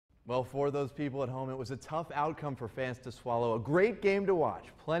Well, for those people at home, it was a tough outcome for fans to swallow. A great game to watch.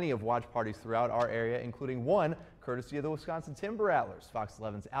 Plenty of watch parties throughout our area, including one courtesy of the Wisconsin Timber Rattlers. Fox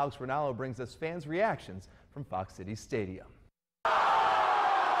 11's Alex Rinaldo brings us fans' reactions from Fox City Stadium.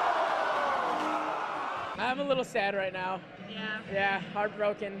 I'm a little sad right now. Yeah,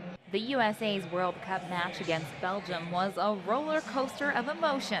 heartbroken. The USA's World Cup match against Belgium was a roller coaster of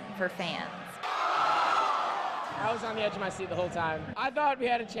emotion for fans. I was on the edge of my seat the whole time. I thought we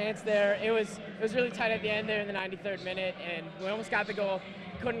had a chance there. It was really tight at the end there in the 93rd minute, and we almost got the goal.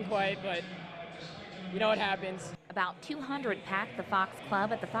 Couldn't quite, but you know what happens. About 200 packed the Fox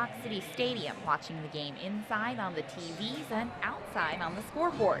Club at the Fox City Stadium, watching the game inside on the TVs and outside on the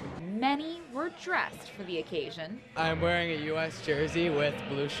scoreboard. Many were dressed for the occasion. I'm wearing a U.S. jersey with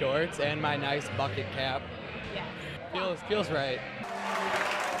blue shorts and my nice bucket cap. Yes. Feels right.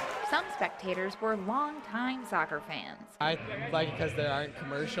 Some spectators were longtime soccer fans. I like it because there aren't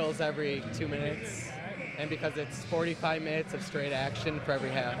commercials every 2 minutes, and because it's 45 minutes of straight action for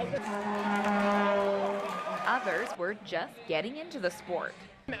every half. Others were just getting into the sport.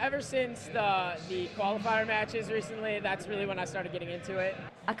 Ever since the qualifier matches recently, that's really when I started getting into it.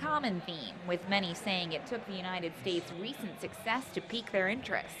 A common theme, with many saying it took the United States' recent success to pique their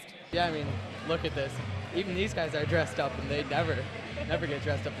interest. Yeah, I mean, look at this. Even these guys are dressed up, and they never get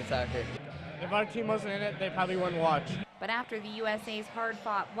dressed up in soccer. If our team wasn't in it, they probably wouldn't watch. But after the USA's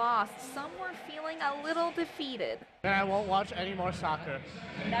hard-fought loss, some were feeling a little defeated. Then I won't watch any more soccer.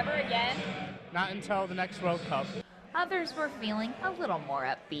 Never again? Not until the next World Cup. Others were feeling a little more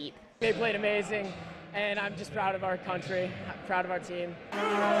upbeat. They played amazing, and I'm just proud of our country, proud of our team.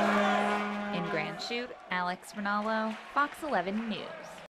 In Grand Chute, Alex Rinaldo, Fox 11 News.